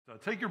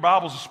Take your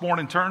Bibles this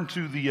morning, turn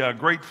to the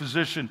great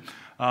physician,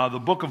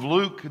 the book of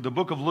Luke. The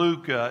book of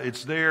Luke,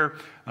 it's there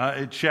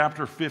at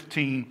chapter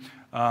 15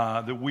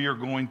 that we are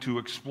going to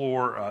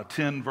explore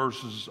 10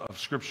 verses of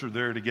Scripture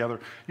there together.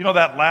 You know,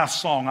 that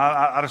last song,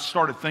 I just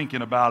started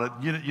thinking about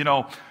it.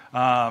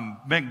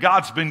 Man,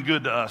 God's been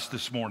good to us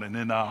this morning,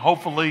 and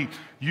hopefully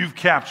you've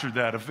captured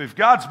that. If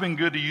God's been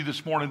good to you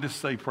this morning,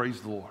 just say,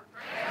 praise the Lord.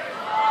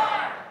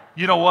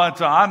 You know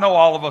what? I know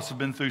all of us have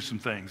been through some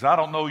things. I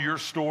don't know your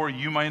story.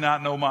 You may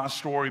not know my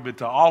story,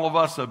 but all of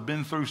us have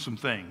been through some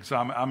things.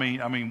 I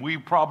mean, we're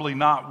probably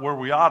not where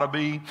we ought to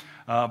be,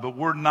 but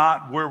we're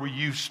not where we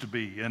used to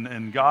be.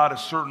 And God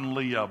has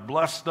certainly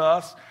blessed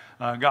us.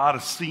 God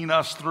has seen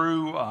us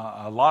through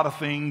a lot of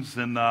things.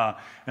 And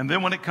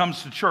then when it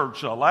comes to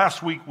church,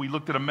 last week we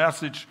looked at a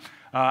message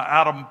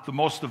out of the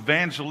most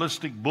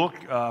evangelistic book,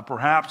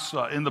 perhaps,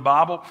 in the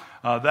Bible.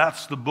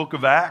 That's the book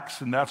of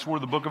Acts, and that's where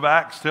the book of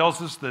Acts tells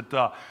us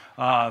that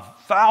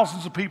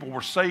thousands of people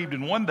were saved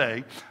in one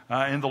day,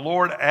 and the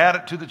Lord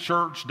added to the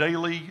church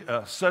daily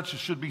such as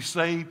should be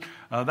saved.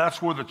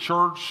 That's where the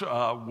church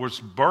was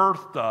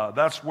birthed.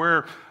 That's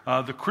where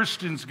the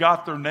Christians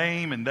got their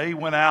name, and they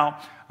went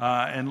out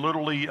and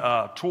literally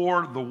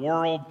tore the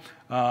world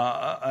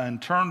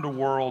and turned the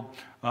world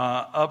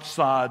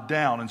upside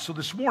down. And so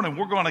this morning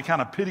we're going to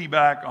kind of pity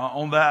back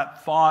on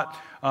that thought.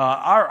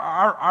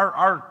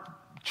 Our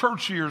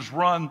church years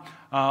run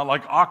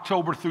like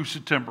October through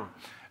September.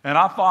 And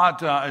I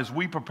thought as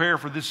we prepare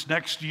for this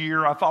next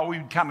year, I thought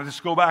we'd kind of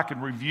just go back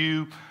and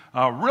review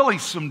really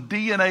some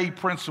DNA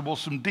principles,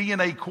 some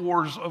DNA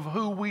cores of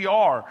who we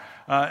are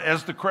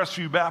as the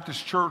Crestview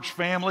Baptist Church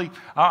family.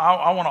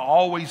 I want to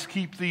always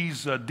keep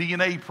these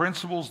DNA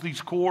principles,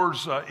 these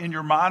cores in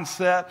your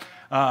mindset.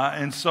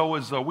 And so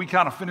as we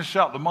kind of finish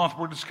out the month,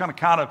 we're just kind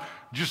of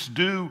just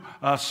do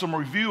some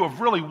review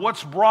of really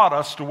what's brought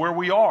us to where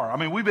we are. I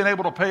mean, we've been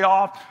able to pay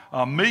off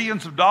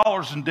millions of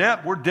dollars in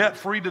debt. We're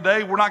debt-free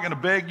today. We're not going to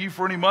beg you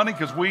for any money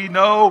because we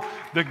know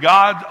that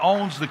God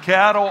owns the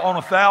cattle on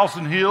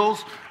 1,000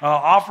 hills.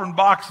 Offering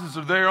boxes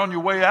are there on your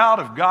way out.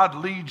 If God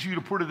leads you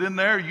to put it in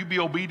there, you be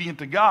obedient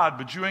to God,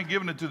 but you ain't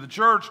giving it to the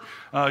church.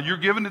 You're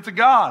giving it to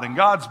God. And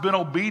God's been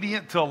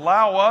obedient to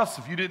allow us,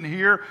 if you didn't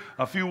hear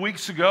a few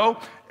weeks ago,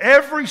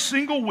 every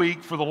single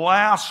week for the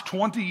last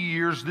 20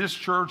 years, this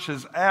church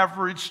has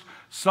averaged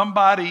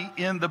somebody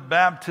in the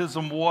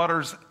baptism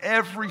waters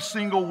every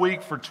single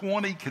week for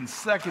 20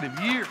 consecutive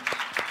years.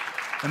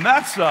 And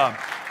that's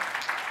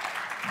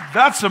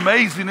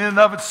amazing in and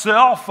of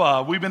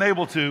itself. We've been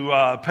able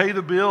to pay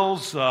the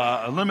bills,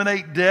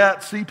 eliminate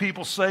debt, see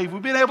people saved.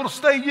 We've been able to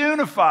stay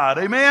unified.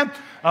 Amen?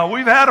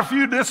 We've had a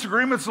few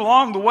disagreements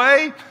along the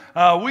way.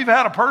 We've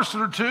had a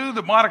person or two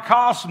that might have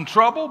caused some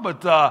trouble,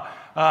 but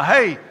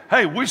hey,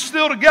 we're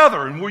still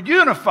together and we're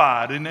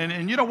unified.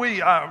 And you know,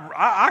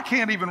 I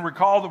can't even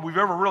recall that we've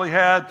ever really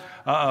had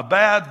a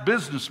bad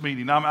business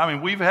meeting. I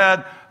mean, we've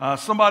had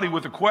somebody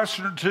with a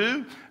question or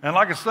two. And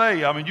like I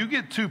say, I mean, you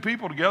get two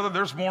people together,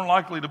 there's more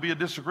likely to be a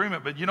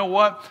disagreement. But you know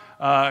what?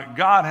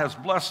 God has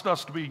blessed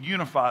us to be a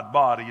unified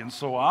body. And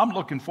so I'm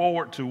looking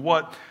forward to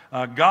what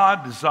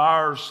God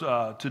desires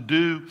to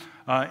do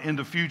in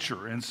the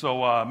future. And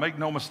so make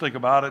no mistake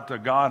about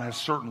it, God has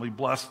certainly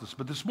blessed us.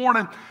 But this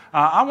morning,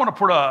 I want to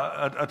put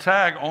a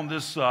tag on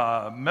this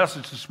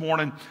message this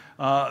morning,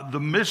 the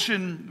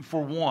mission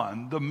for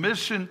one. The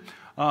mission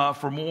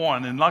for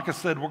one. And like I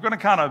said, we're going to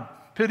kind of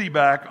pity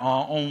back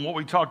on what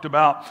we talked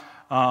about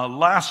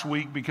last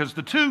week, because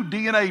the two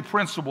DNA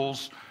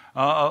principles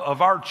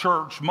of our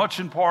church, much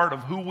in part of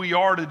who we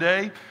are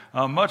today,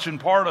 much in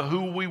part of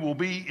who we will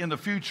be in the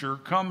future,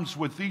 comes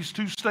with these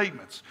two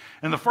statements.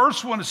 And the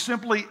first one is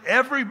simply,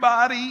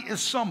 everybody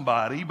is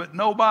somebody, but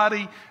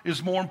nobody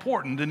is more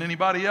important than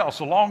anybody else.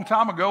 A long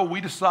time ago,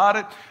 we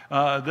decided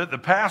that the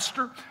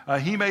pastor,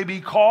 he may be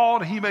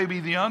called, he may be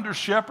the under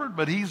shepherd,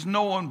 but he's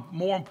no one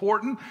more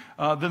important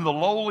than the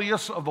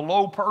lowliest of the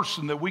low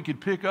person that we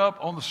could pick up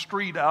on the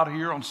street out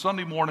here on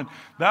Sunday morning.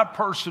 That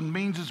person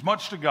means as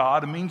much to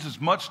God and means as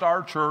much to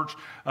our church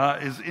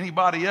as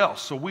anybody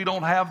else. So we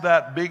don't have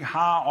that big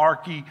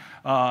hierarchy.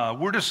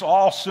 We're just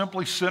all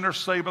simply sinners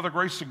saved by the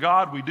grace of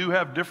God. We do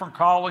have different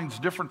callings,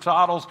 different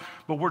titles,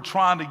 but we're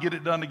trying to get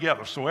it done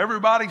together. So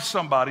everybody's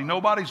somebody.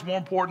 Nobody's more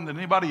important than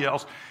anybody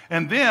else.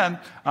 And then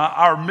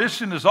our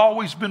mission has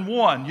always been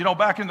one. You know,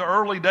 back in the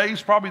early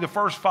days, probably the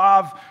first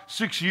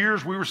 5-6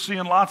 years, we were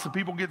seeing lots of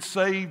people get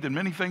saved and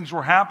many things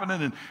were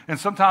happening. And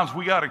sometimes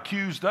we got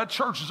accused, that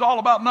church is all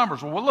about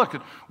numbers. Well,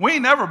 look, we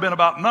ain't never been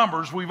about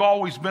numbers. We've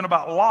always been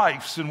about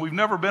lives, and we've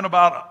never been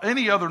about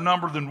any other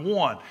number than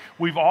one.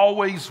 We've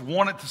always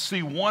wanted to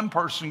see one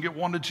person get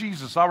one to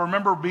Jesus. I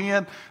remember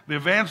being the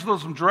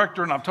evangelism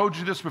director, and I've told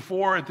you this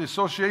before, at the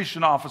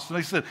association office, and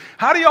they said,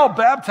 how do y'all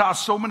baptize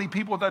so many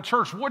people at that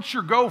church? What's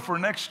your goal for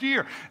next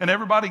year? And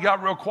everybody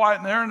got real quiet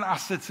in there, and I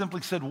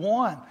simply said,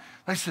 one.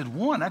 They said,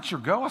 one, that's your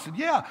goal? I said,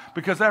 yeah,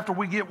 because after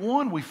we get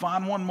one, we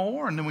find one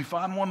more, and then we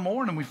find one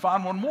more, and then we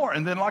find one more.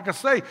 And then, like I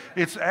say,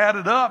 it's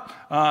added up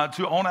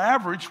to, on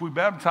average, we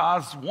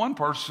baptize one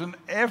person person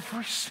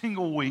every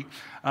single week.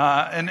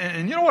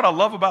 And you know what I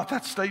love about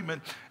that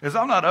statement is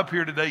I'm not up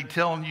here today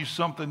telling you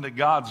something that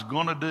God's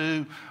going to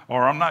do,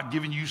 or I'm not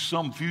giving you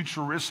some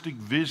futuristic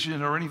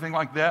vision or anything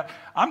like that.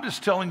 I'm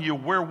just telling you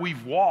where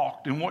we've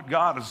walked and what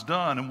God has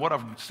done and what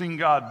I've seen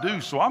God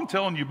do. So I'm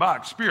telling you by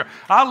experience.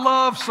 I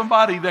love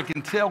somebody that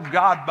can tell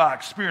God by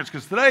experience,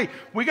 because today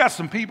we got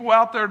some people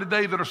out there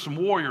today that are some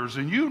warriors,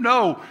 and you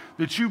know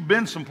that you've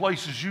been some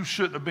places you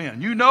shouldn't have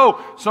been. You know,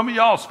 some of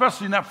y'all,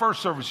 especially in that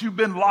first service, you've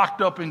been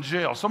locked up in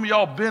jail. Some of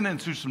y'all been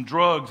into some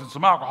drugs and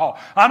some alcohol.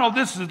 I know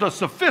this is the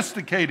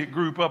sophisticated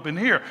group up in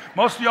here.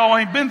 Most of y'all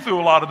ain't been through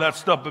a lot of that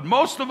stuff, but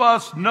most of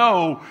us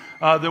know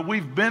that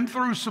we've been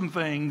through some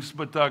things,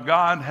 but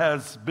God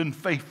has been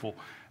faithful.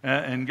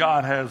 And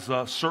God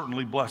has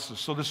certainly blessed us.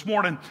 So this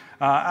morning,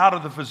 out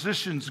of the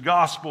physician's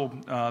gospel,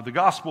 the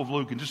Gospel of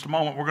Luke, in just a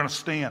moment, we're going to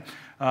stand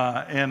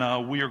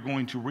and we are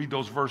going to read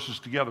those verses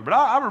together. But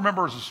I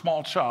remember as a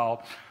small child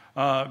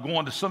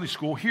going to Sunday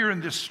school,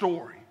 hearing this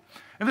story.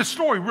 And this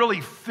story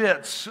really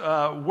fits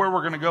where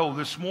we're going to go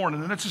this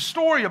morning. And it's a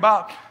story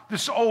about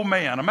this old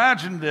man.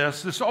 Imagine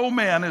this. This old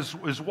man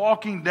is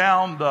walking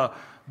down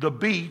the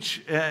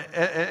beach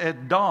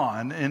at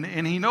dawn,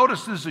 and he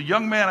notices a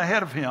young man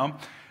ahead of him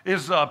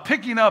is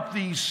picking up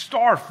these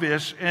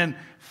starfish and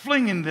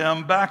flinging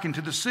them back into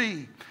the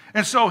sea.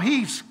 And so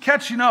he's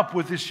catching up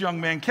with this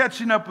young man,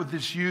 catching up with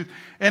this youth,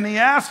 and he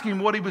asked him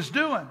what he was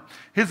doing.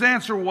 His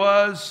answer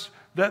was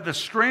that the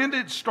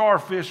stranded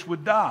starfish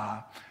would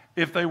die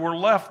if they were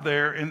left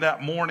there in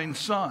that morning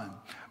sun.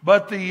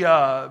 But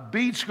the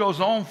beach goes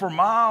on for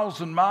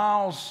miles and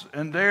miles,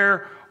 and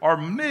there are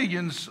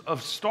millions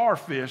of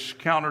starfish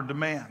countered to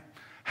man.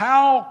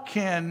 How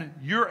can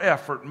your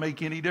effort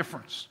make any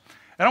difference?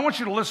 And I want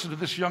you to listen to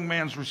this young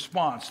man's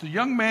response. The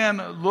young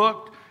man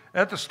looked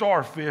at the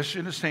starfish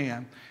in his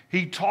hand.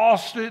 He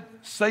tossed it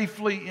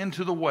safely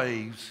into the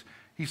waves.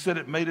 He said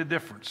it made a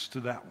difference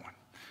to that one.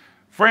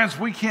 Friends,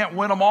 we can't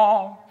win them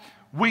all.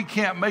 We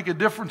can't make a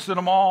difference in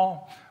them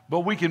all,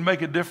 but we can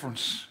make a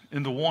difference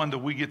in the one that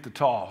we get to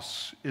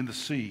toss in the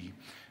sea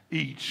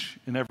each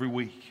and every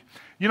week.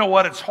 You know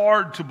what? It's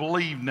hard to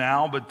believe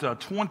now,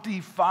 but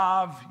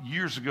 25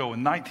 years ago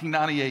in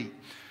 1998,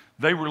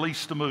 they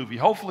released a movie.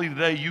 Hopefully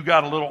today you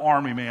got a little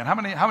Army Man. How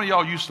many of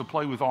y'all used to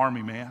play with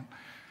Army Man?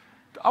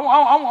 I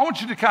want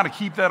you to kind of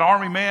keep that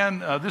Army Man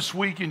this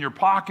week in your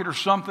pocket or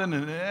something,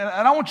 and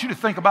I want you to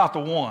think about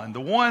the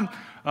one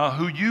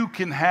who you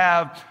can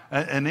have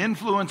an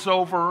influence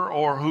over,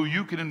 or who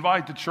you can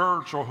invite to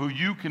church, or who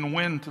you can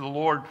win to the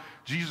Lord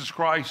Jesus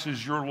Christ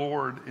as your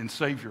Lord and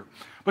Savior.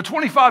 But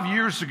 25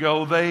 years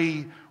ago,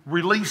 they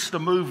released a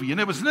movie,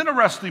 and it was an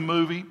interesting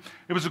movie.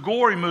 It was a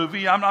gory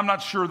movie. I'm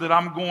not sure that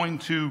I'm going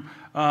to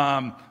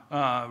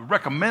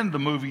recommend the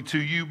movie to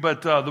you,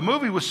 but the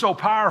movie was so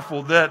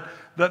powerful that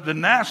the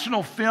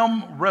National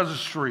Film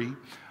Registry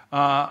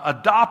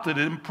adopted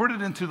it and put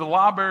it into the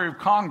Library of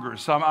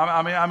Congress.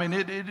 I mean,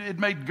 it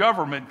made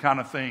government kind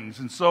of things,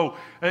 and so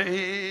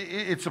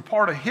it's a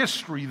part of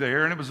history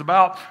there. And it was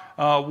about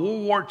World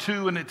War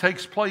II, and it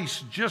takes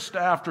place just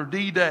after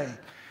D-Day.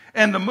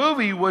 And the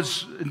movie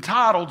was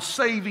entitled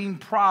Saving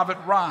Private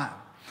Ryan.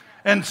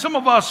 And some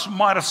of us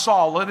might have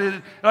saw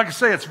it. Like I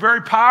say, it's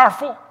very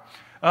powerful.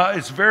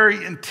 It's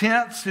very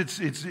intense. It's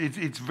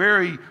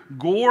very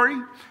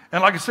gory.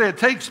 And like I say, it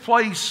takes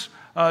place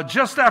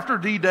just after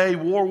D-Day,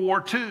 World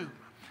War II.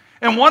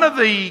 And one of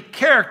the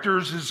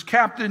characters is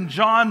Captain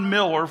John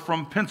Miller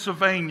from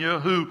Pennsylvania,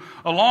 who,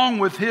 along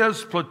with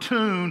his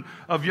platoon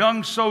of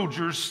young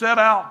soldiers, set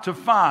out to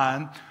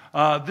find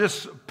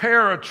this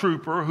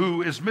paratrooper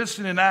who is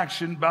missing in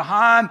action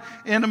behind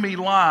enemy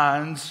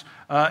lines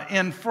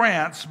in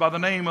France by the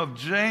name of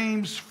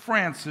James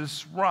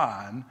Francis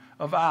Ryan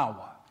of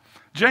Iowa.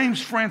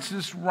 James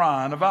Francis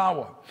Ryan of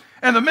Iowa.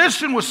 And the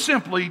mission was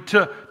simply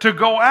to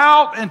go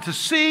out and to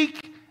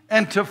seek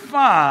and to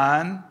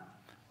find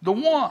the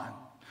one.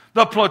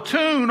 The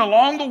platoon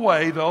along the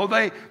way, though,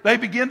 they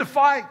begin to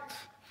fight.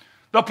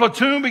 The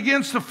platoon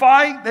begins to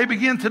fight. They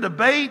begin to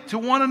debate to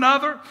one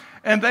another.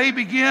 And they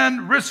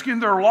begin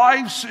risking their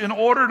lives in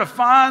order to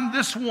find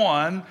this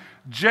one,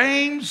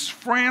 James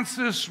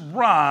Francis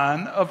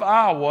Ryan of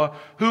Iowa,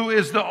 who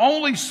is the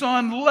only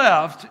son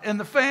left in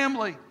the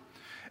family.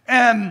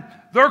 And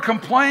their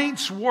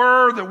complaints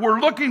were that we're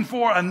looking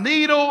for a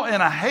needle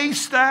in a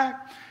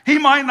haystack. He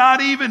might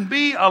not even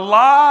be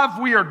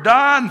alive. We are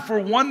dying for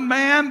one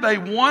man. They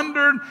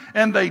wondered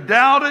and they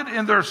doubted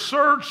in their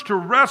search to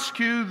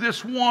rescue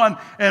this one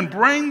and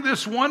bring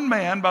this one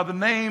man by the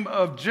name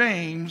of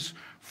James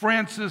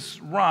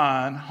Francis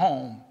Ryan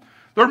home.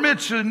 Their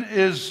mission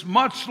is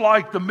much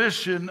like the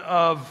mission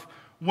of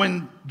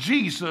when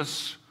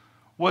Jesus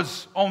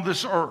was on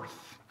this earth.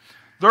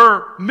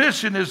 Their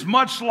mission is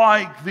much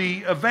like the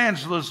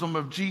evangelism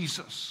of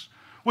Jesus.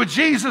 With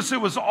Jesus, it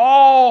was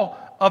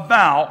all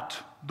about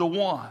the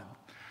one.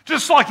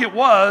 Just like it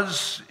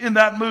was in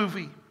that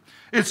movie.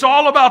 It's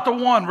all about the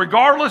one,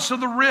 regardless of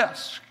the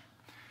risk.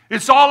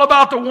 It's all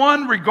about the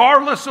one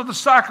regardless of the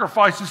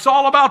sacrifice. It's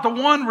all about the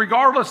one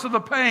regardless of the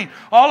pain.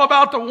 All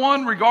about the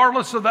one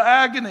regardless of the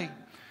agony.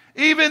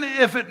 Even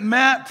if it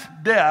meant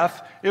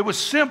death, it was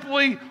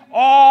simply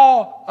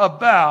all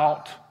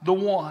about the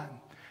one.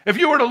 If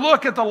you were to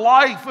look at the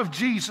life of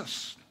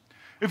Jesus,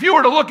 if you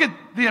were to look at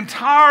the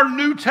entire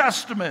New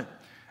Testament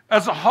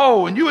as a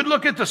whole, and you would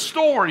look at the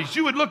stories,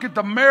 you would look at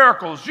the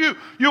miracles, you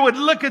would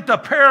look at the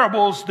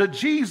parables that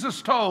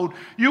Jesus told,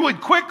 you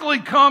would quickly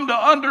come to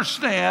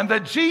understand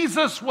that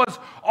Jesus was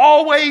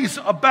always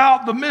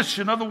about the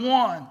mission of the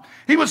one.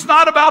 He was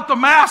not about the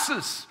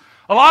masses.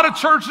 A lot of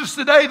churches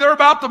today, they're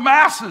about the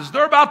masses.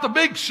 They're about the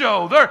big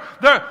show.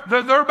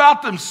 They're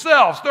about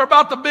themselves. They're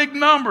about the big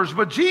numbers.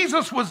 But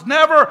Jesus was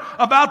never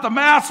about the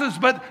masses,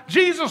 but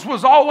Jesus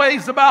was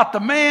always about the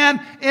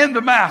man in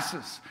the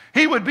masses.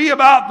 He would be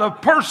about the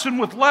person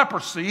with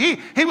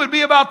leprosy. He would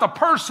be about the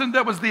person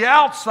that was the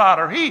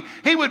outsider.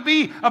 He would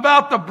be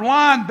about the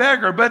blind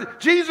beggar. But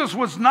Jesus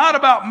was not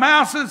about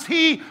masses.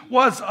 He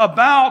was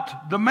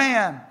about the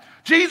man.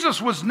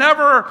 Jesus was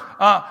never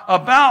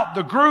about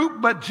the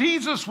group, but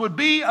Jesus would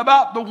be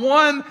about the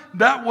one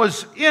that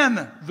was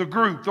in the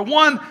group, the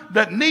one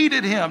that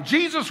needed him.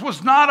 Jesus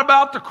was not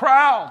about the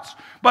crowds,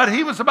 but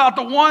he was about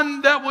the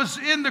one that was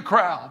in the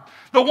crowd,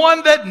 the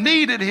one that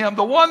needed him,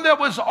 the one that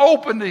was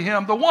open to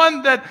him, the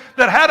one that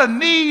had a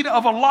need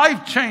of a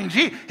life change.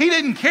 He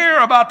didn't care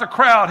about the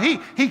crowd.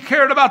 He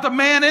cared about the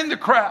man in the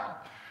crowd.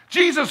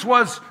 Jesus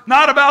was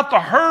not about the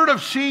herd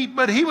of sheep,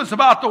 but he was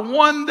about the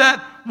one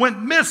that went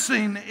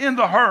missing in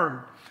the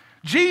herd.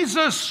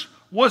 Jesus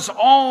was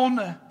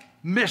on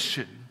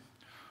mission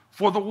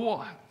for the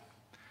one.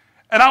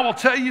 And I will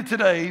tell you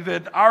today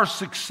that our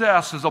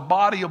success as a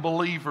body of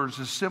believers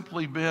has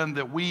simply been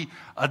that we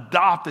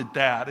adopted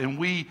that and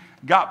we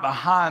got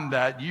behind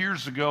that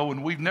years ago,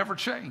 and we've never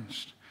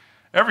changed.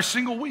 Every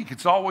single week,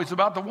 it's always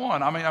about the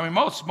one. I mean,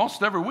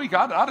 most every week,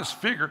 I just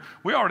figure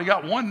we already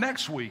got one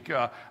next week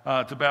to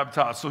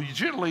baptize. So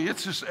generally,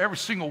 it's just every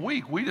single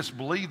week, we just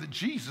believe that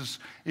Jesus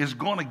is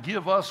going to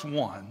give us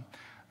one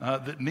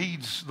that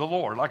needs the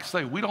Lord. Like I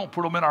say, we don't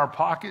put them in our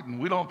pocket, and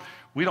we don't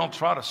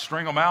try to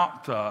string them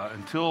out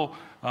until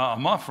a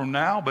month from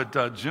now.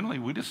 But generally,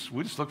 we just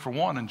look for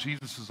one, and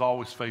Jesus is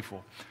always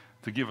faithful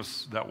to give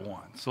us that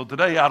one. So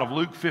today, out of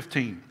Luke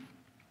 15,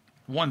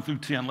 1 through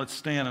 10, let's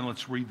stand and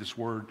let's read this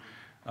word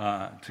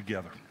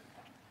together.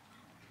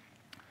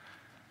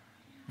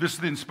 This is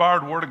the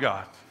inspired word of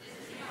God.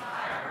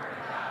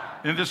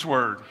 In this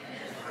word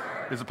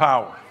is the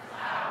power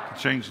to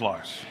change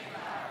lives.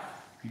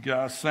 You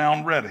guys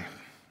sound ready.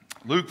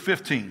 Luke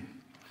 15.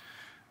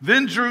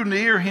 Then drew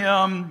near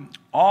him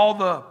all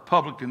the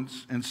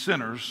publicans and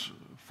sinners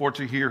for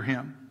to hear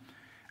him.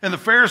 And the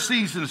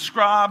Pharisees and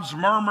scribes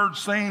murmured,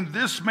 saying,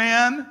 This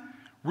man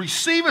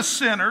receiveth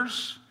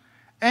sinners,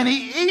 and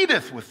he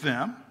eateth with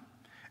them.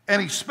 And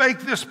he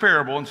spake this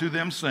parable unto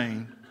them,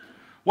 saying,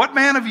 What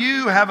man of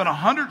you, having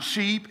 100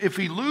 sheep, if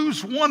he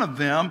lose one of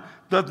them,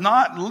 doth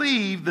not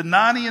leave the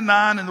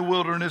 99 in the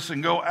wilderness,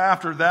 and go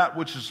after that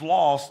which is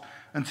lost,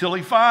 until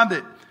he find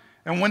it?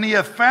 And when he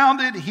hath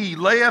found it, he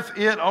layeth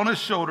it on his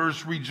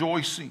shoulders,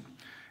 rejoicing.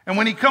 And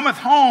when he cometh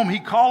home, he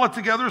calleth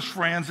together his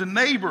friends and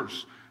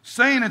neighbors,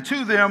 saying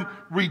unto them,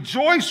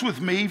 Rejoice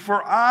with me,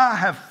 for I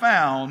have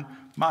found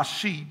my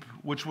sheep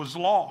which was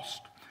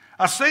lost.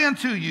 I say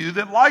unto you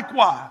that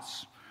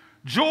likewise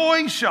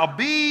joy shall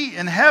be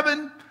in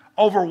heaven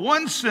over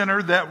one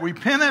sinner that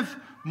repenteth,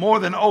 more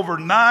than over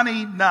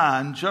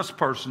 99 just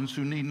persons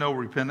who need no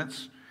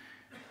repentance.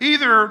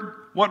 Either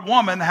what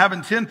woman,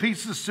 having 10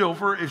 pieces of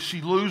silver, if she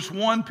lose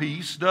one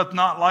piece, doth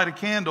not light a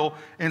candle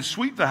and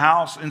sweep the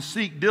house and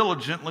seek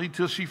diligently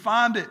till she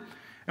find it?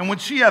 And when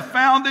she hath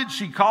found it,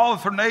 she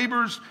calleth her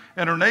neighbors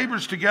and her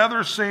neighbors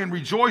together, saying,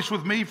 Rejoice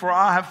with me, for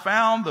I have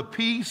found the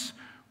piece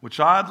which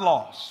I had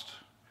lost.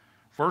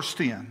 Verse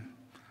 10.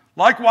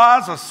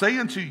 Likewise, I say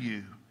unto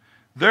you,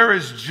 there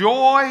is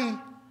joy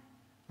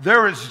in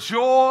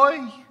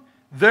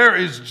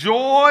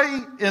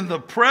the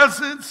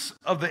presence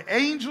of the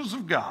angels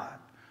of God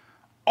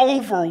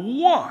over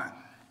one,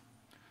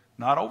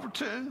 not over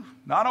two,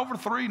 not over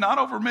three, not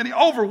over many,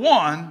 over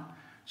one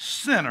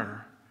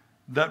sinner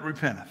that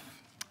repenteth.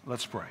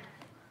 Let's pray.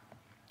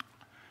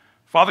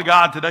 Father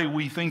God, today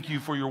we thank you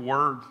for your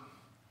word.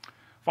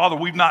 Father,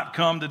 we've not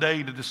come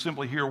today to just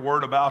simply hear a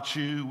word about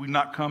you. We've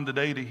not come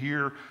today to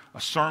hear a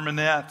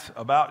sermonette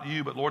about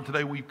you, but Lord,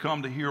 today we've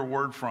come to hear a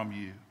word from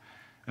you.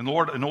 And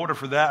Lord, in order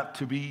for that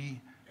to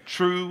be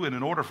true and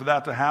in order for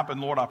that to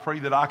happen, Lord, I pray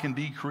that I can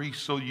decrease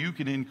so you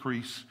can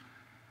increase.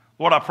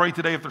 Lord, I pray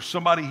today if there's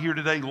somebody here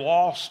today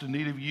lost in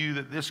need of you,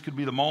 that this could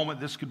be the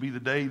moment, this could be the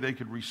day they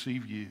could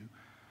receive you.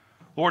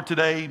 Lord,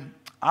 today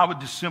I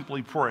would just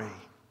simply pray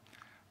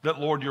that,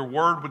 Lord, your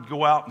word would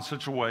go out in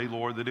such a way,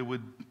 Lord, that it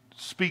would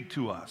speak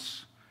to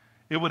us.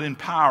 It would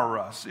empower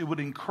us. It would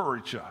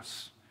encourage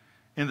us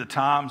in the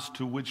times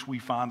to which we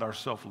find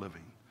ourselves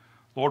living.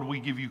 Lord, we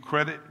give you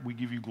credit. We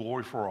give you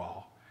glory for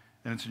all.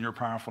 And it's in your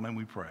powerful name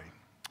we pray.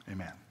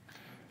 Amen.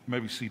 You may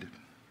be seated.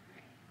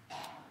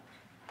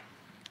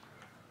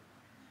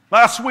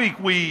 Last week,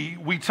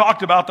 we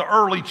talked about the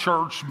early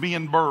church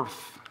being birthed.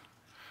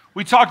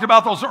 We talked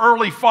about those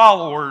early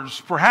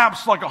followers.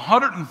 Perhaps like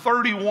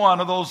 131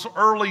 of those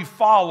early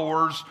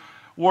followers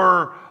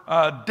were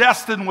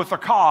destined with a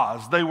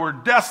cause. They were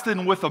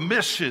destined with a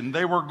mission.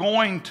 They were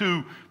going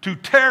to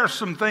tear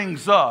some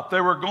things up.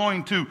 They were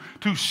going to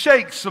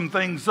shake some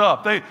things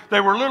up.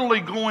 They were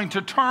literally going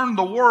to turn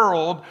the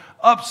world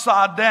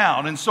upside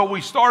down. And so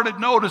we started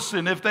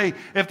noticing if they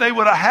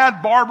would have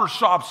had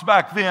barbershops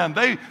back then,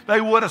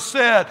 they would have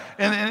said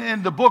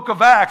in the book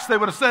of Acts, they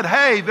would have said,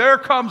 hey, there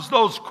comes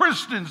those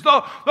Christians.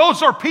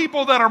 Those are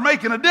people that are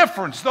making a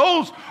difference.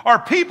 Those are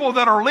people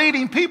that are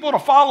leading people to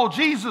follow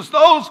Jesus.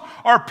 Those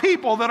are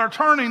people that are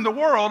turning the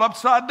world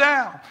upside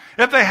down.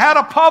 If they had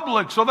a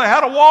Publix or they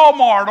had a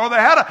Walmart or they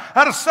had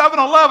a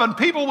 7-Eleven,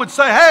 people would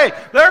say, hey,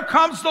 there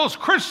comes those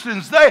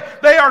Christians.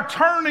 They are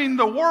turning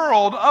the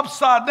world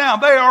upside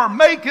down. They are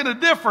making a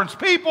difference.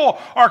 People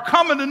are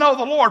coming to know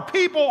the Lord.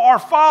 People are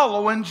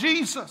following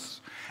Jesus.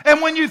 And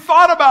when you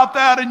thought about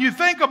that and you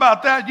think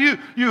about that,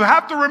 you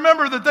have to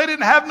remember that they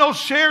didn't have no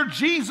shared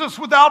Jesus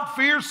without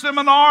fear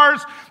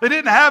seminars. They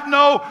didn't have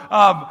no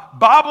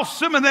Bible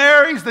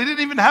seminaries. They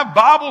didn't even have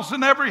Bibles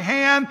in every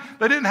hand.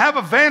 They didn't have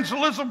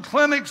evangelism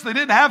clinics. They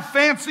didn't have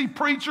fancy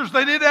preachers.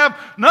 They didn't have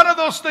none of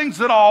those things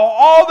at all.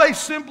 All they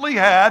simply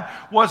had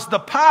was the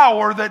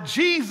power that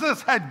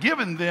Jesus had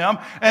given them,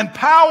 and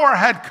power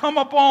had come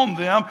upon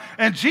them,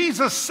 and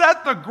Jesus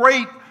set the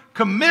Great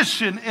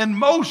Commission in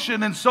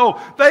motion, and so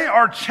they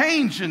are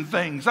changing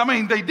things. I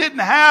mean, they didn't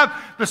have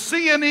the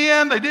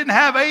CNN, they didn't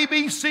have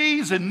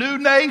ABCs and New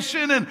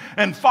Nation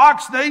and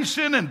Fox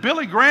Nation and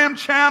Billy Graham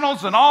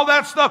channels and all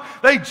that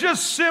stuff. They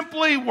just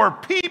simply were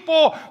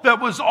people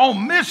that was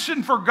on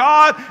mission for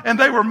God, and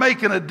they were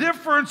making a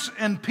difference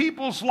in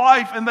people's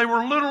life, and they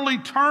were literally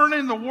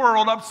turning the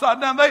world upside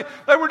down.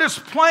 They were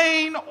just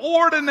plain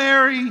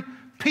ordinary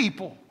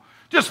people.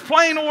 Just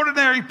plain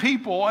ordinary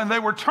people, and they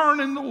were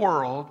turning the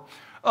world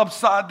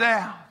upside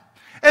down.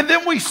 And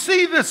then we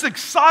see this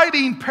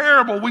exciting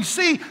parable. We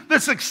see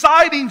this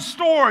exciting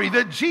story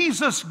that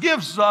Jesus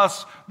gives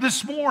us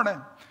this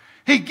morning.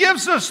 He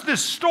gives us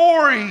this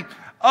story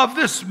of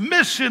this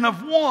mission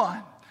of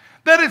one.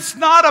 That it's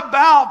not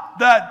about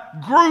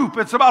that group.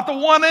 It's about the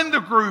one in the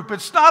group.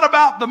 It's not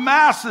about the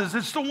masses.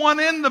 It's the one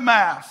in the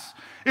mass.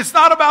 It's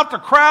not about the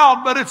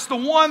crowd, but it's the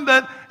one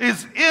that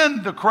is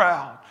in the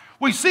crowd.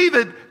 We see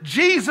that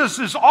Jesus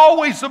is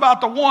always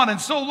about the one.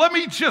 And so let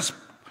me just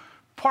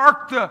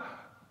park the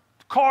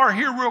car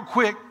here real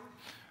quick,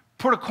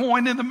 put a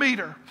coin in the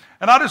meter.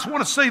 And I just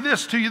want to say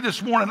this to you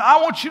this morning.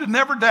 I want you to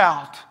never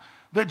doubt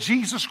that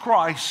Jesus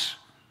Christ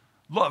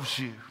loves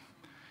you.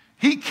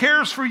 He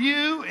cares for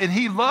you, and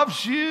He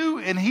loves you,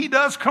 and He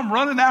does come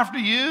running after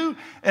you.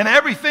 And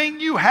everything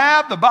you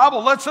have, the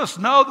Bible lets us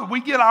know that we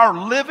get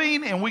our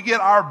living and we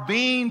get our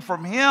being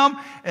from Him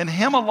and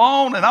Him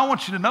alone. And I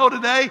want you to know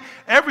today,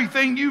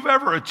 everything you've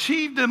ever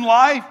achieved in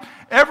life,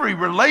 every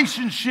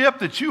relationship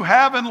that you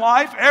have in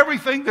life,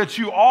 everything that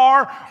you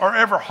are or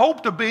ever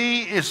hope to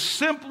be is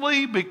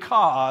simply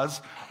because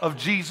of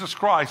Jesus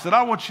Christ. And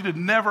I want you to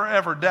never,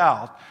 ever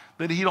doubt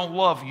that He don't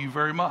love you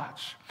very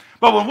much.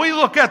 But when we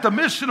look at the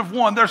mission of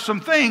one, there's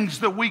some things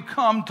that we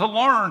come to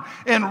learn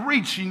in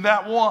reaching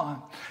that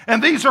one.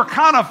 And these are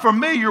kind of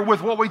familiar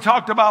with what we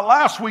talked about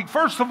last week.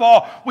 First of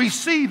all, we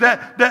see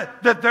that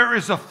there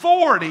is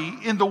authority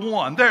in the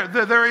one.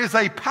 There is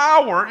a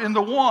power in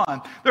the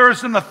one. There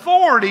is an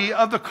authority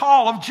of the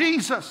call of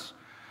Jesus.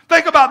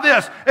 Think about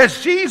this.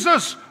 As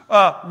Jesus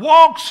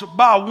walks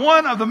by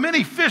one of the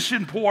many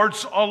fishing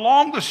ports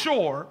along the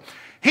shore,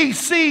 He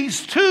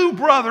sees two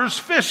brothers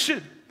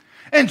fishing.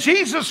 And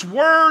Jesus'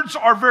 words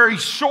are very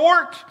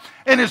short,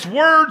 and His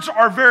words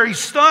are very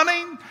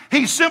stunning.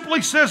 He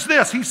simply says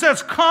this. He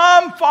says,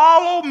 come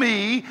follow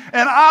me,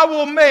 and I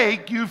will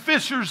make you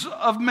fishers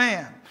of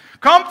men.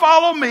 Come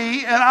follow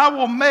me, and I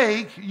will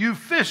make you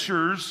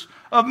fishers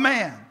of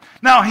men.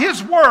 Now,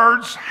 His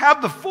words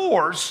have the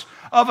force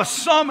of a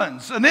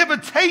summons, an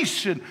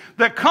invitation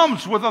that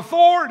comes with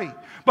authority.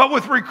 But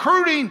with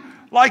recruiting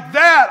like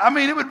that, I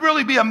mean, it would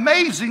really be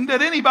amazing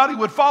that anybody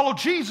would follow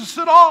Jesus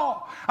at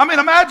all. I mean,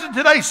 imagine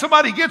today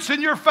somebody gets in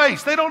your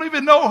face. They don't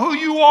even know who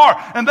you are.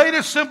 And they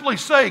just simply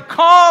say,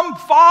 come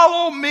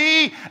follow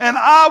me and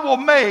I will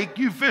make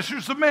you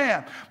fishers of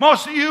men.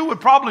 Most of you would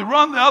probably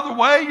run the other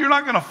way. You're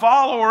not going to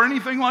follow or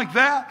anything like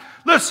that.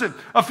 Listen,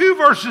 a few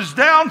verses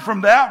down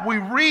from that, we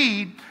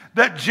read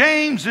that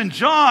James and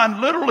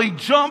John literally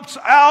jumps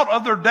out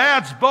of their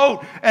dad's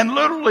boat and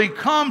literally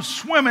comes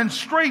swimming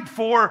straight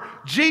for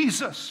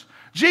Jesus.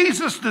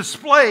 Jesus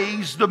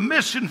displays the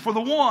mission for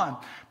the one.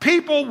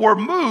 People were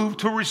moved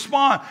to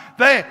respond.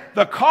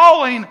 The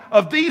calling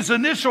of these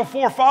initial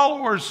four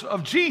followers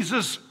of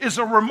Jesus is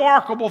a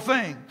remarkable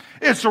thing.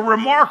 It's a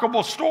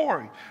remarkable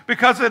story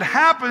because it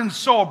happens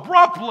so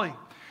abruptly.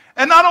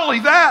 And not only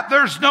that,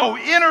 there's no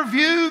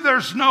interview,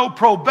 there's no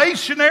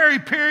probationary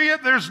period,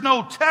 there's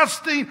no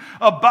testing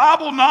of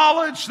Bible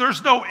knowledge,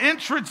 there's no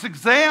entrance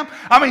exam.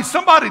 I mean,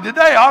 somebody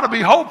today ought to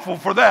be hopeful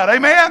for that.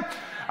 Amen?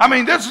 I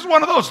mean, this is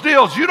one of those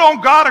deals. You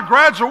don't got to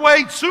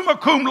graduate summa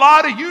cum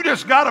laude. You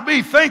just got to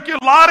be thank you,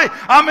 Lottie.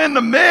 I'm in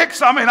the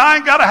mix. I mean, I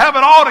ain't got to have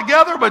it all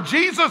together, but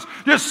Jesus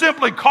just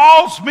simply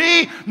calls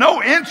me. No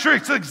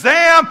entrance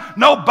exam,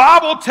 no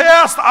Bible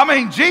test. I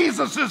mean,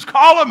 Jesus is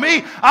calling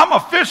me. I'm a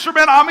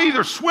fisherman. I'm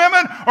either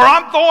swimming or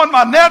I'm throwing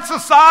my nets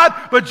aside.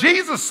 But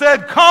Jesus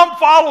said, come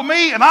follow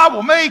me and I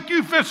will make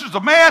you fishers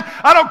of men.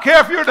 I don't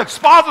care if you're an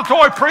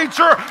expository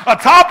preacher, a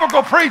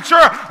topical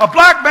preacher, a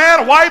black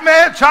man, a white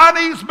man,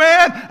 Chinese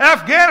man,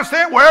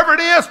 Afghanistan, wherever it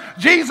is.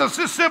 Jesus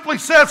just simply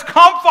says,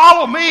 come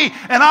follow me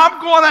and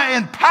I'm going to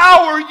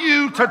empower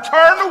you to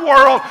turn the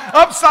world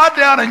upside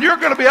down and you're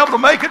going to be able to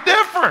make a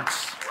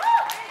difference.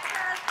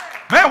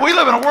 Man, we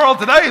live in a world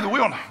today that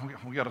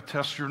we got to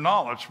test your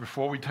knowledge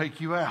before we take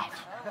you out.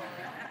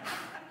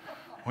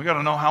 We got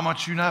to know how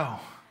much you know.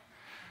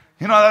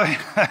 You know,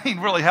 that ain't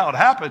really how it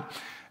happened,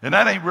 and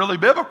that ain't really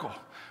biblical.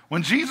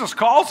 When Jesus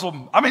calls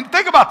them, I mean,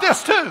 think about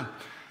this too.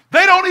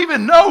 They don't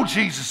even know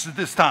Jesus at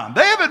this time.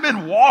 They haven't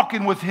been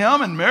walking with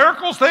him in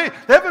miracles. They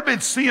haven't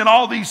been seeing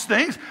all these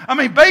things. I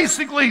mean,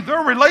 basically, their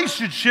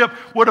relationship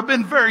would have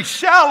been very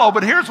shallow.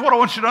 But here's what I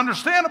want you to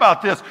understand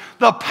about this.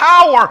 The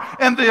power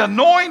and the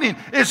anointing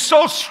is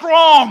so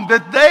strong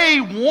that they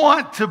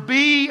want to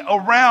be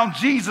around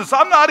Jesus.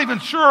 I'm not even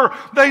sure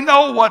they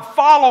know what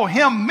follow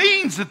him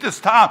means at this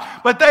time.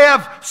 But they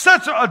have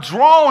such a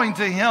drawing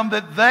to him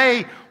that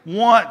they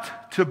want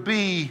to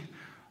be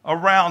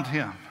around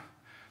him.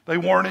 They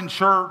weren't in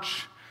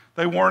church.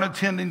 They weren't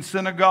attending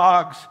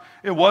synagogues.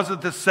 It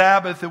wasn't the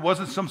Sabbath. It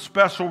wasn't some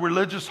special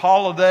religious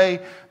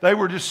holiday. They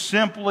were just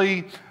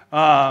simply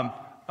providing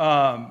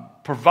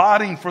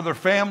for their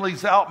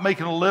families, out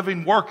making a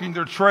living, working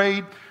their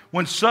trade,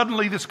 when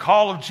suddenly this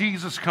call of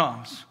Jesus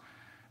comes.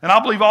 And I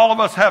believe all of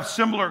us have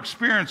similar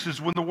experiences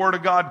when the Word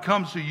of God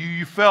comes to you.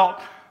 You felt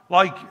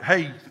like,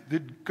 hey,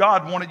 that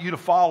God wanted you to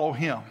follow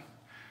him,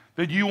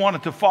 that you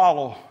wanted to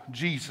follow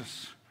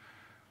Jesus.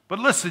 But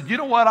listen, you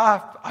know what?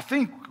 I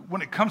think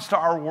when it comes to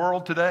our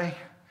world today,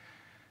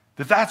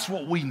 that's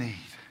what we need.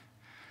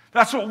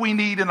 That's what we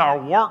need in our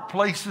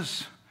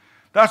workplaces.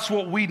 That's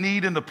what we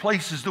need in the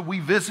places that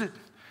we visit.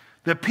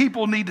 That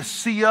people need to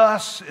see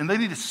us, and they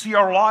need to see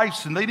our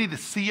lives, and they need to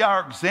see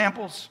our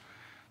examples.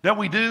 That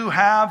we do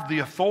have the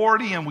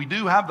authority and we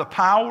do have the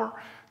power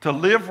to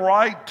live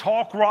right,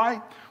 talk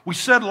right. We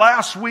said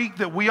last week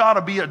that we ought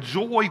to be a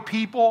joy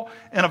people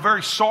in a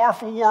very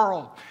sorrowful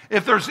world.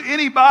 If there's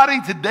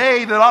anybody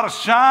today that ought to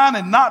shine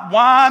and not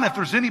whine, if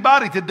there's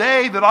anybody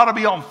today that ought to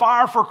be on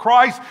fire for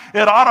Christ,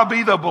 it ought to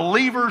be the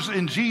believers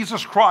in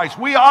Jesus Christ.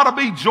 We ought to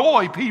be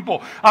joy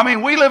people. I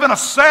mean, we live in a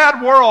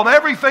sad world.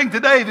 Everything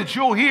today that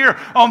you'll hear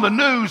on the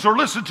news or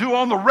listen to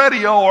on the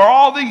radio or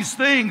all these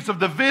things of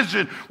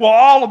division will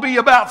all be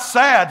about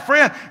sad.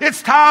 Friend,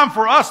 it's time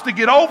for us to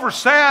get over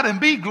sad and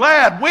be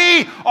glad.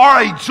 We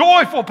are a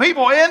joyful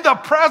people in the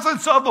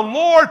presence of the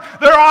Lord.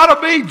 There ought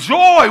to be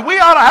joy. We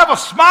ought to have a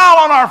smile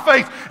on our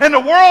face, and the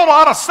world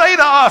ought to say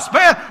to us,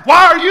 man,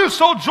 why are you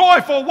so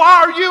joyful?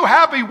 Why are you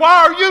happy?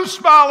 Why are you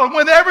smiling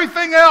when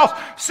everything else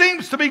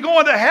seems to be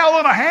going to hell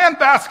in a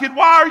handbasket?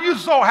 Why are you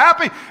so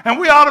happy? And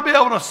we ought to be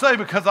able to say,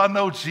 because I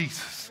know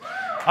Jesus.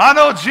 I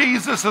know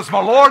Jesus is my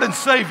Lord and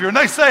Savior. And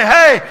they say,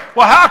 hey,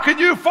 well, how can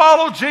you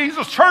follow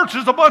Jesus? Church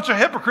is a bunch of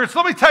hypocrites.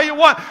 Let me tell you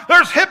what,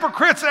 there's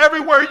hypocrites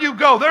everywhere you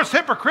go. There's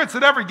hypocrites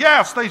at every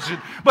gas station,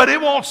 but it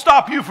won't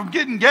stop you from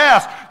getting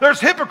gas. There's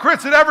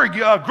hypocrites at every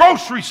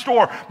grocery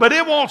store, but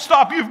it won't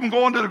stop you from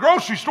going to the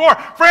grocery store.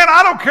 Friend,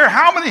 I don't care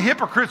how many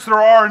hypocrites there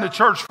are in the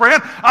church,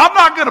 friend. I'm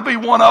not going to be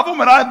one of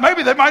them, and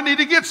maybe they might need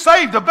to get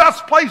saved. The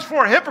best place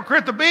for a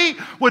hypocrite to be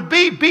would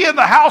be in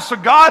the house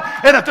of God,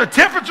 and if the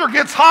temperature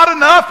gets hot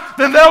enough,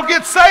 then they'll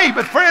get saved.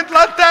 But friend,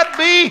 let that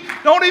be.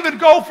 Don't even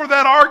go for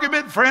that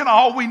argument. Friend,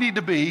 all we need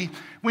to be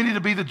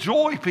the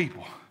joy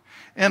people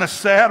in a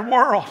sad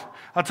world.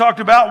 I talked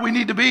about we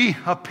need to be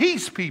a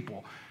peace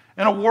people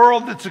in a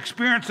world that's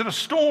experiencing a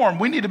storm.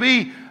 We need to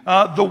be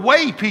the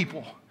way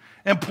people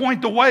and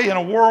point the way in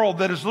a world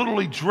that is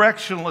literally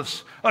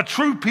directionless. A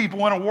true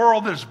people in a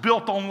world that is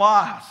built on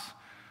lies.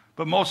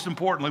 But most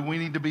importantly, we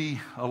need to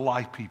be a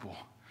light people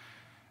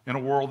in a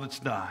world that's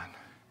dying.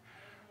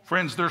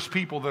 Friends, there's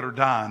people that are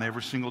dying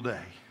every single day.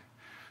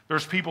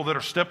 There's people that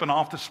are stepping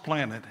off this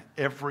planet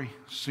every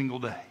single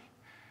day.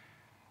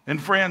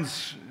 And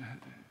friends,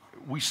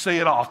 we say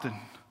it often,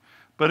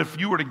 but if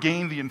you were to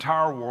gain the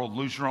entire world,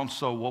 lose your own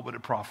soul, what would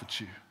it profit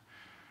you?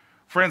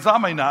 Friends, I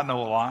may not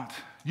know a lot.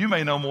 You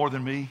may know more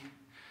than me.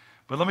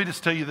 But let me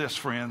just tell you this,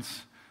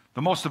 friends.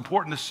 The most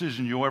important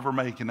decision you'll ever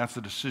make, and that's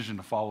the decision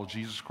to follow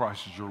Jesus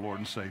Christ as your Lord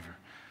and Savior.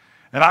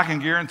 And I can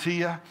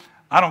guarantee you,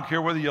 I don't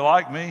care whether you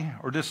like me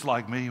or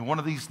dislike me. One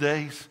of these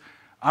days,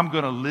 I'm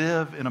going to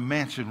live in a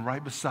mansion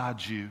right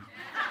beside you.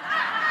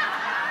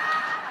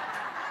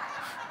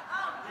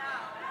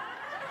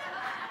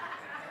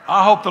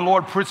 I hope the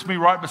Lord puts me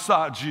right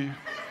beside you.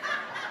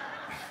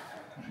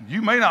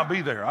 You may not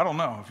be there. I don't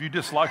know. If you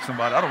dislike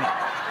somebody, I don't know.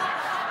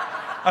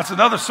 That's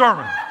another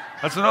sermon.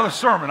 That's another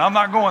sermon. I'm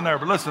not going there.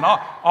 But listen,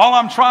 all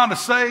I'm trying to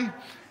say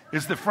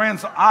is that,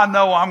 friends, I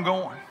know I'm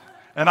going.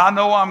 And I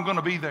know I'm going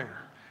to be there.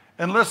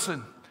 And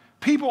listen,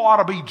 people ought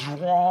to be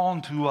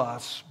drawn to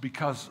us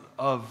because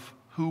of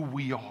who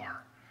we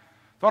are.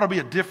 There ought to be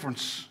a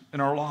difference in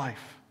our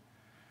life.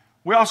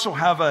 We also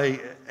have a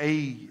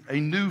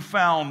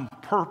newfound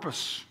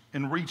purpose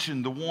in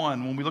reaching the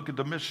one when we look at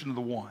the mission of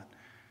the one.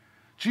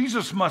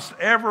 Jesus must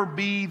ever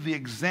be the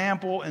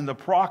example in the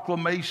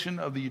proclamation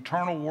of the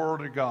eternal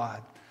word of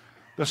God.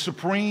 The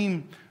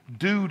supreme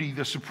duty,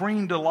 the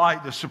supreme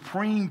delight, the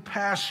supreme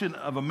passion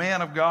of a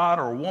man of God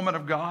or a woman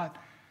of God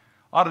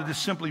ought to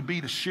just simply be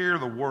to share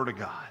the word of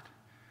God.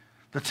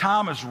 The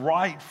time is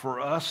right for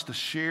us to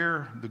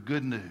share the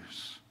good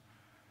news.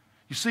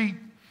 You see,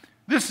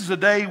 this is a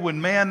day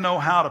when men know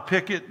how to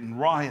picket and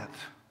riot.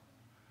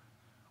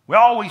 We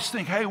always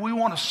think, hey, we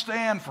want to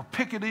stand for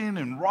picketing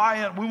and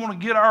riot. We want to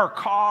get our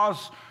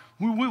cause.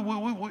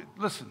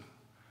 Listen,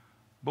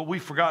 but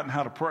we've forgotten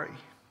how to pray.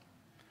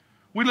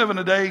 We live in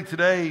a day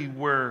today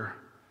where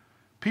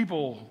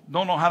people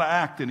don't know how to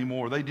act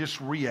anymore. They just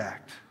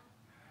react.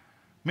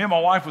 Me and my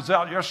wife was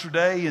out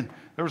yesterday, and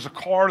there was a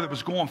car that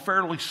was going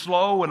fairly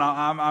slow, and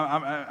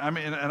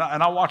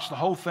I watched the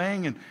whole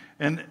thing,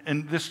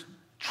 and this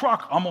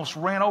truck almost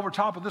ran over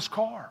top of this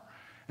car.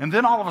 And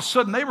then all of a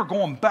sudden, they were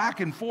going back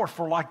and forth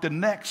for like the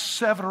next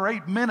 7 or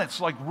 8 minutes,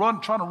 like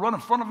trying to run in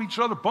front of each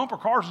other, bumper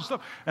cars and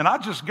stuff. And I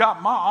just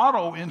got my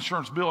auto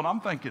insurance bill, and I'm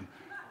thinking,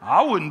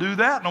 I wouldn't do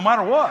that no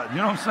matter what. You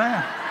know what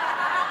I'm saying?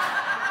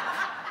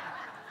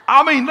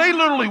 I mean, they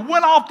literally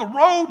went off the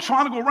road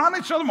trying to go around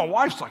each other. My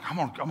wife's like, I'm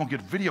gonna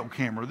get a video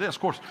camera of this.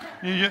 Of course,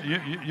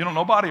 you know,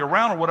 nobody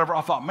around or whatever.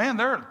 I thought, man,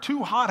 there are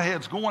two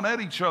hotheads going at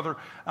each other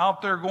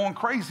out there going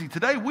crazy.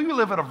 Today, we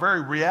live in a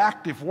very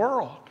reactive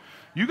world.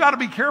 You got to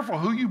be careful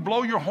who you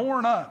blow your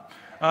horn up.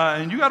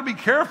 And you got to be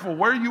careful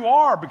where you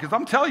are, because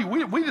I'm telling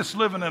you, we just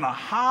living in a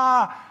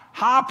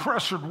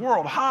high-pressured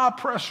world,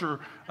 high-pressure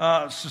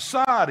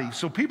society.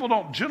 So people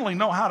don't generally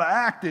know how to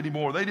act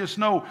anymore. They just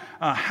know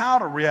how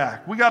to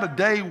react. We got a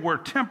day where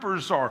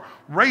tempers are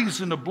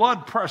raising the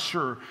blood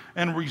pressure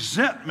and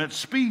resentment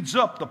speeds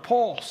up the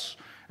pulse.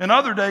 In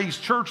other days,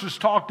 churches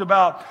talked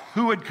about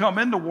who had come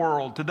into the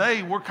world.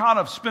 Today, we're kind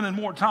of spending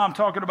more time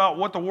talking about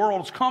what the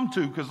world has come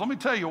to, because let me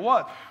tell you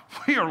what,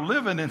 we are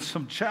living in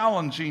some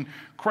challenging,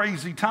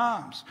 crazy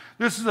times.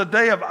 This is a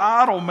day of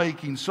idol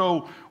making,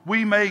 so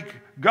we make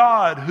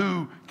God,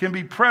 who can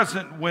be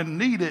present when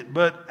needed,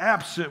 but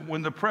absent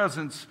when the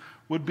presence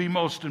would be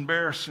most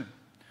embarrassing.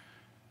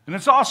 And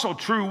it's also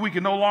true we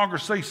can no longer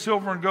say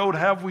silver and gold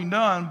have we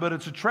none, but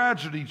it's a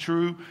tragedy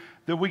true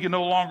that we can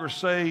no longer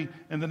say,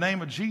 in the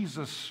name of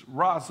Jesus,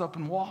 rise up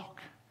and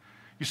walk.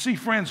 You see,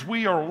 friends,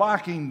 we are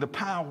lacking the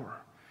power,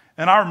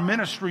 and our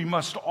ministry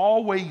must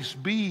always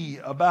be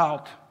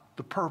about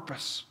the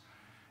purpose.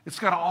 It's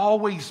got to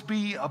always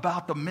be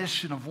about the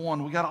mission of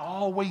one. We've got to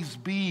always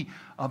be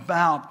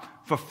about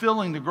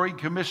fulfilling the Great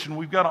Commission.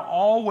 We've got to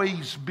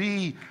always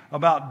be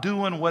about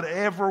doing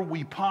whatever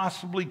we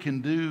possibly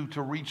can do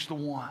to reach the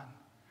one.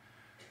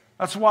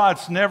 That's why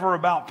it's never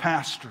about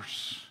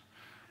pastors,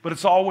 but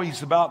it's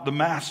always about the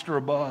master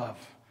above.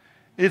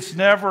 It's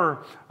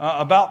never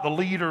about the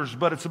leaders,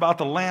 but it's about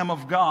the Lamb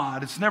of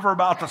God. It's never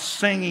about the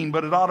singing,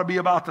 but it ought to be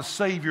about the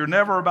Savior.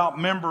 Never about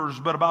members,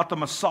 but about the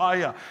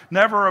Messiah.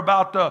 Never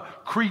about the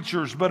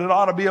creatures, but it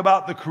ought to be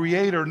about the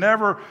Creator.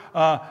 Never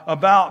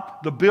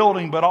about the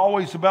building, but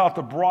always about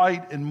the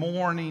bright and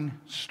morning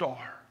star.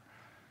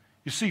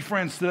 You see,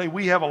 friends, today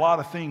we have a lot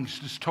of things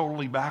just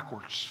totally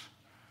backwards.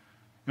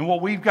 And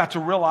what we've got to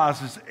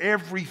realize is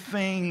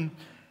everything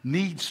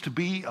needs to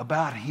be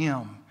about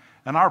Him.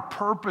 And our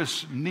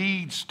purpose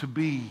needs to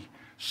be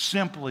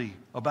simply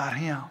about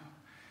Him.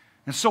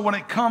 And so when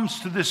it comes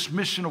to this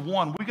mission of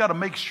one, we got to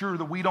make sure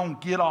that we don't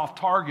get off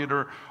target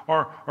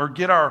or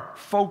get our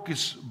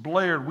focus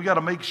blared. We got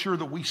to make sure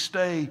that we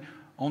stay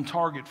on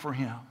target for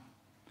Him.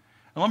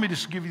 And let me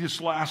just give you this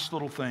last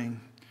little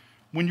thing.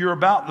 When you're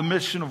about the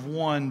mission of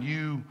one,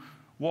 you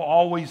will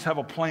always have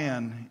a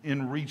plan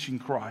in reaching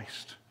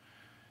Christ.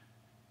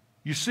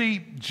 You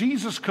see,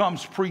 Jesus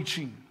comes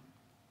preaching.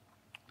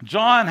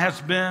 John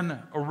has been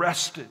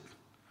arrested.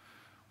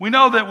 We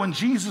know that when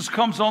Jesus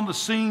comes on the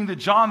scene, that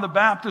John the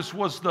Baptist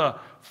was the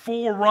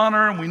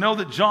forerunner, and we know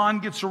that John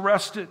gets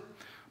arrested.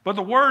 But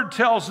the Word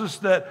tells us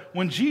that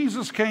when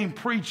Jesus came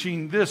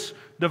preaching, this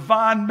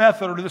divine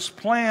method or this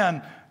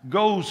plan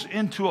goes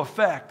into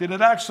effect. And it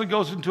actually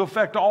goes into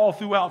effect all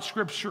throughout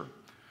Scripture.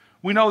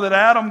 We know that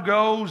Adam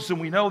goes,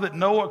 and we know that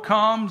Noah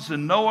comes,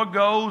 and Noah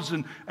goes,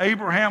 and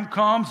Abraham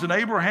comes, and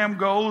Abraham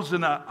goes,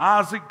 and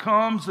Isaac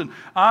comes, and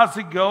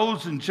Isaac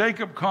goes, and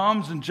Jacob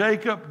comes, and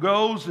Jacob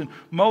goes, and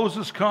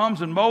Moses comes,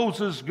 and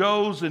Moses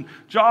goes, and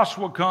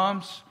Joshua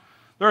comes.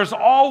 There's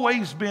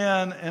always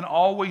been and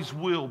always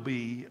will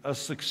be a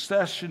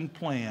succession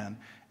plan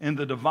in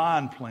the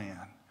divine plan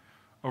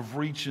of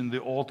reaching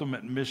the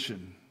ultimate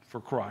mission for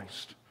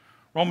Christ.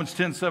 Romans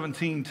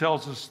 10:17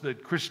 tells us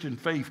that Christian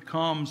faith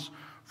comes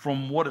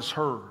from what is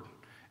heard.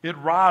 It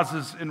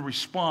rises in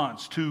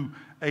response to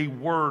a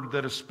word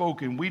that is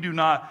spoken. We do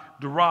not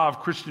derive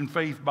Christian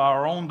faith by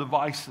our own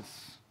devices.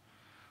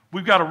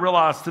 We've got to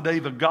realize today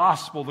the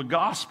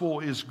gospel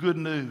is good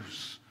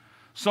news.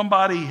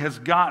 Somebody has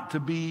got to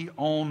be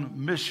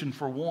on mission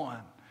for one.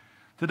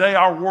 Today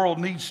our world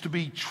needs to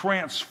be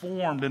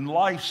transformed and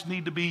lives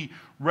need to be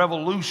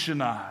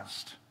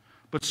revolutionized.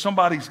 But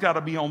somebody's got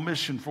to be on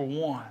mission for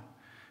one.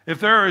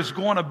 If there is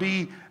going to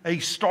be a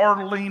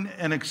startling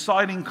and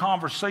exciting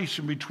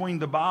conversation between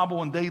the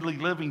Bible and daily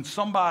living,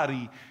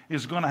 somebody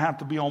is going to have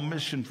to be on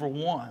mission for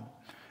one.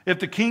 If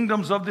the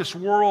kingdoms of this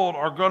world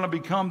are going to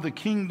become the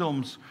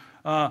kingdoms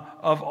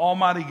of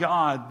Almighty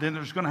God, then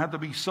there's going to have to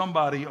be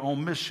somebody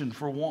on mission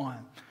for one.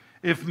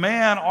 If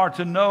man are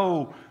to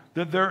know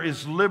that there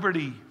is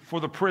liberty for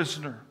the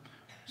prisoner,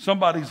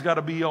 somebody's got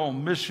to be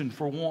on mission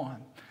for one.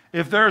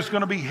 If there's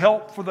going to be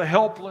help for the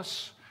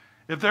helpless,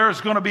 if there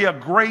is going to be a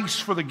grace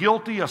for the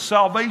guilty, a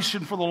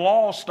salvation for the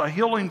lost, a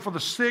healing for the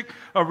sick,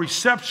 a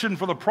reception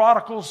for the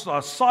prodigals,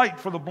 a sight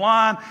for the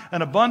blind,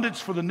 an abundance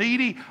for the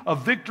needy, a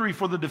victory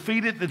for the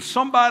defeated, then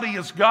somebody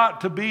has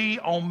got to be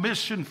on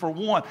mission for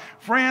one.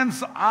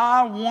 Friends,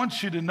 I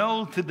want you to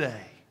know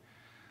today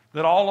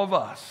that all of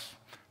us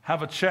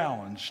have a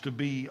challenge to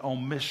be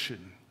on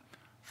mission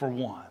for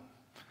one.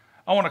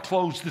 I want to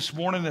close this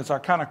morning as I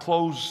kind of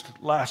closed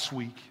last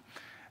week.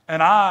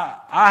 And I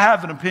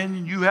have an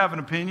opinion, you have an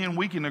opinion,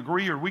 we can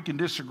agree or we can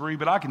disagree,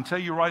 but I can tell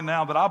you right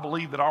now that I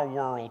believe that our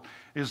world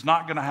is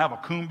not going to have a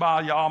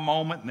kumbaya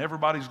moment and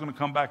everybody's going to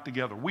come back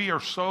together. We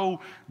are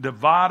so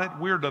divided,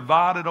 we're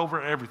divided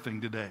over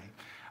everything today.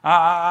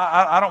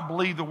 I don't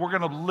believe that we're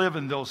going to live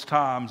in those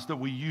times that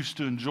we used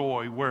to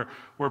enjoy where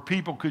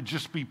people could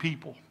just be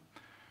people.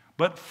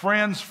 But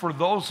friends, for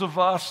those of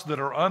us that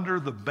are under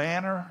the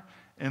banner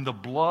and the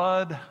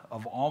blood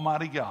of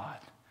Almighty God,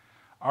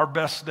 our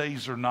best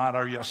days are not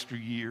our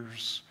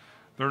yesteryears.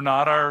 They're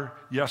not our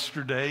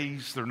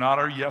yesterdays. They're not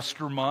our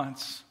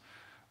yestermonths.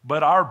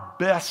 But our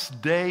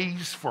best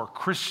days for a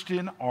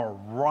Christian are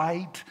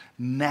right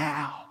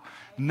now.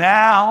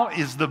 Now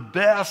is the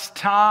best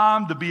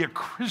time to be a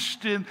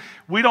Christian.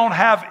 We don't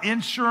have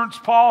insurance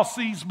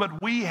policies,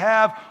 but we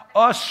have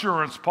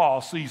assurance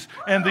policies.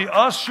 And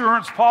the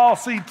assurance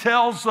policy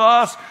tells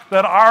us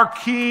that our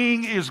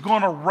King is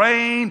going to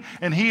reign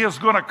and he is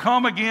going to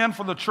come again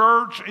for the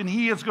church and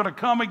he is going to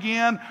come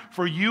again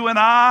for you and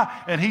I.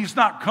 And he's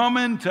not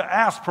coming to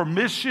ask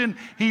permission.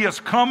 He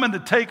is coming to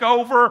take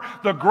over.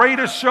 The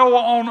greatest show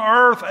on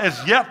earth is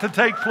yet to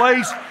take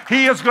place.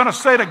 He is going to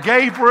say to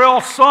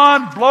Gabriel,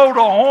 son, blow the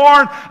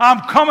horn.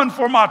 I'm coming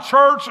for my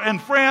church.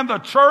 And friend, the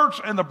church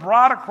and the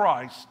bride of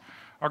Christ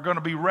are going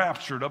to be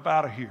raptured up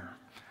out of here.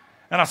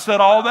 And I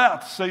said all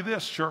that to say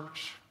this,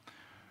 church.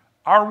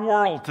 Our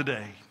world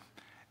today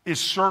is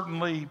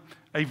certainly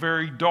a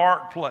very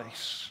dark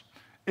place.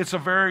 It's a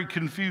very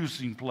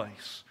confusing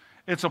place.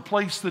 It's a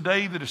place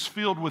today that is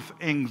filled with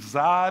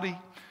anxiety,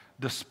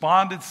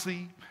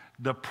 despondency,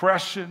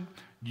 depression.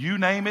 You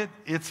name it,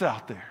 it's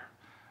out there.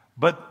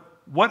 But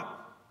what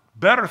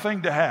better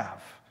thing to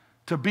have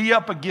to be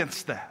up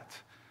against that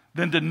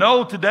than to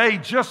know today,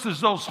 just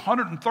as those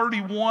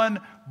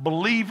 131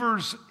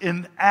 believers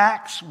in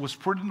Acts was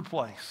put into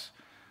place,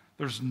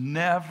 there's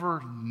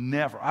never,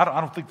 I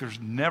don't think there's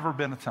never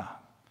been a time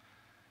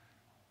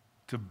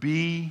to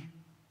be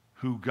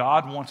who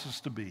God wants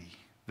us to be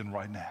than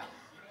right now.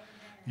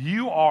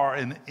 You are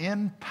an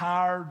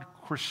empowered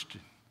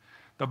Christian.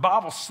 The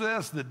Bible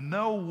says that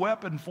no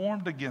weapon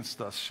formed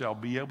against us shall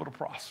be able to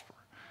prosper.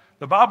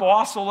 The Bible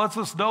also lets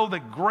us know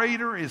that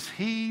greater is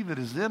He that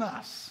is in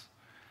us.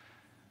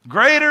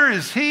 Greater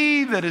is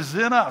He that is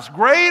in us.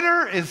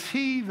 Greater is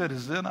He that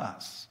is in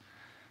us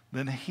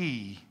than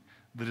he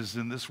that is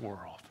in this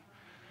world.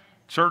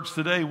 Church,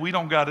 today we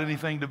don't got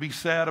anything to be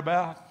sad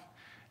about,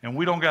 and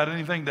we don't got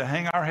anything to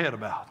hang our head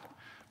about.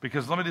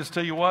 Because let me just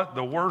tell you what,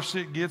 the worse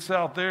it gets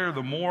out there,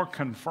 the more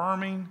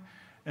confirming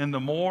and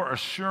the more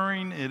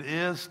assuring it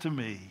is to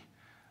me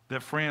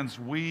that, friends,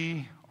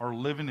 we are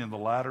living in the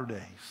latter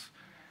days.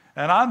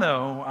 And I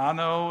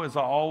know, as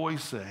I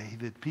always say,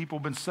 that people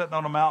have been sitting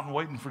on a mountain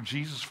waiting for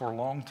Jesus for a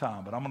long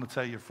time. But I'm going to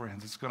tell you,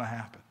 friends, it's going to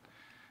happen.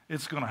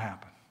 It's going to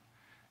happen.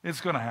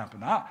 It's going to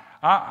happen.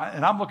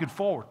 And I'm looking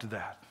forward to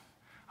that.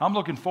 I'm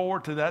looking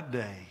forward to that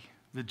day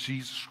that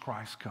Jesus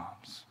Christ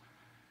comes.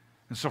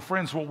 And so,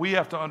 friends, what we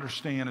have to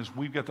understand is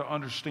we've got to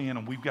understand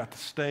and we've got to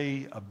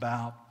stay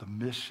about the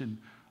mission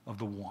of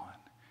the one.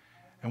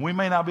 And we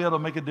may not be able to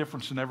make a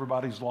difference in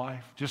everybody's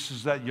life, just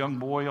as that young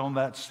boy on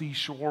that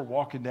seashore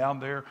walking down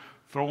there,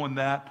 throwing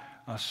that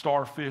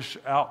starfish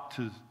out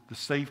to the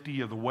safety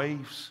of the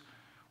waves.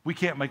 We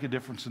can't make a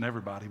difference in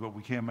everybody, but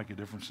we can make a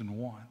difference in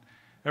one.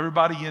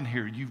 Everybody in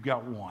here, you've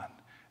got one.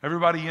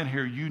 Everybody in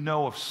here, you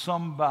know of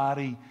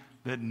somebody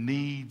that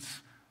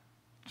needs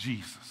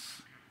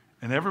Jesus.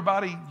 And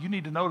everybody, you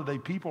need to know today,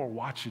 people are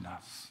watching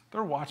us.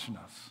 They're watching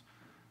us.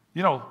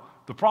 You know,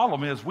 the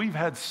problem is we've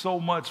had so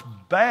much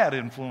bad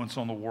influence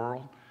on the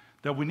world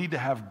that we need to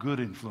have good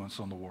influence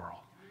on the world.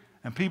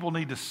 And people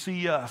need to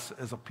see us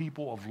as a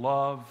people of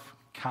love,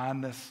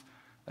 kindness,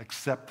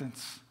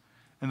 acceptance.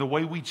 And the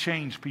way we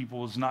change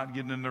people is not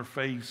getting in their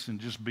face and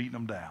just beating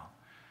them down.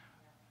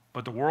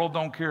 But the world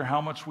don't care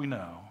how much we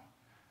know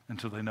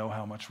until they know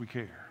how much we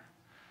care.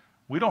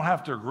 We don't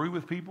have to agree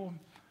with people.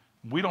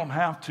 We don't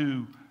have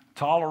to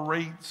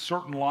tolerate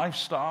certain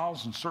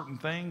lifestyles and certain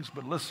things,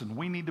 but listen,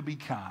 we need to be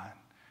kind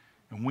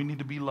and we need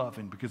to be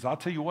loving, because I'll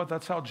tell you what,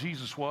 that's how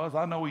Jesus was.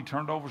 I know he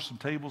turned over some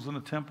tables in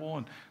the temple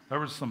and there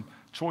was some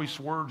choice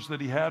words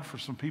that he had for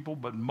some people,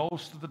 but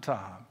most of the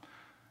time,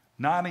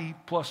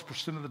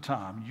 90+% of the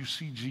time, you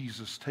see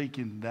Jesus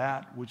taking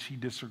that which he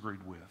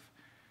disagreed with,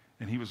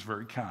 and he was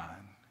very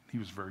kind. He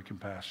was very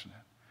compassionate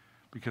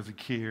because he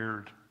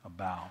cared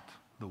about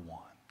the one.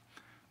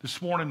 This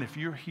morning, if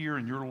you're here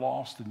and you're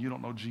lost and you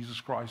don't know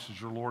Jesus Christ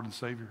as your Lord and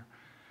Savior,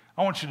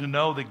 I want you to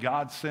know that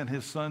God sent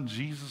his son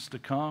Jesus to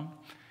come,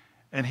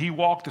 and he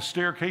walked the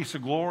staircase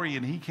of glory,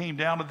 and he came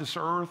down to this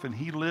earth, and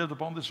he lived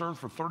upon this earth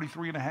for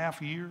 33 and a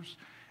half years,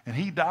 and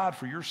he died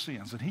for your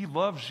sins, and he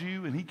loves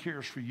you, and he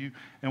cares for you.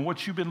 And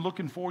what you've been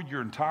looking for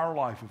your entire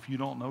life, if you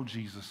don't know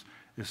Jesus,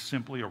 is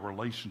simply a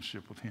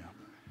relationship with him.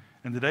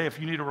 And today, if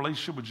you need a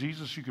relationship with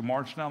Jesus, you can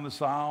march down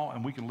this aisle,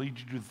 and we can lead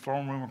you to the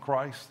throne room of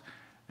Christ,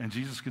 and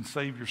Jesus can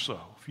save your soul.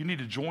 If you need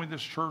to join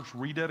this church,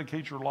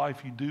 rededicate your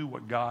life, you do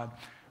what God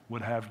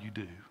would have you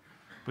do.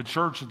 But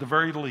church, at the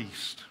very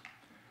least,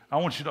 I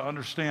want you to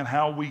understand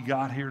how we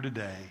got here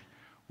today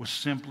was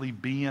simply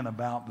being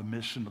about the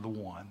mission of the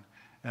one.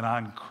 And I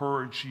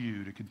encourage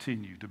you to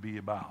continue to be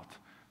about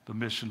the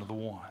mission of the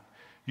one.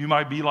 You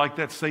might be like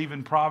that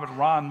Saving Private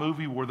Ryan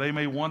movie where they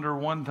may wonder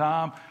one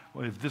time,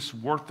 well, if this is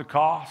worth the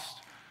cost.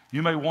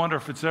 You may wonder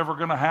if it's ever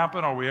going to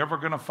happen. Are we ever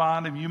going to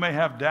find him? You may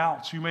have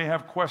doubts. You may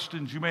have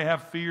questions. You may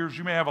have fears.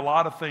 You may have a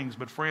lot of things.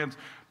 But friends,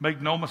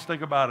 make no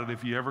mistake about it.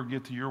 If you ever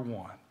get to your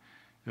one,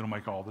 it'll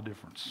make all the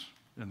difference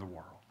in the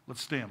world.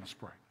 Let's stand. Let's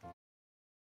pray.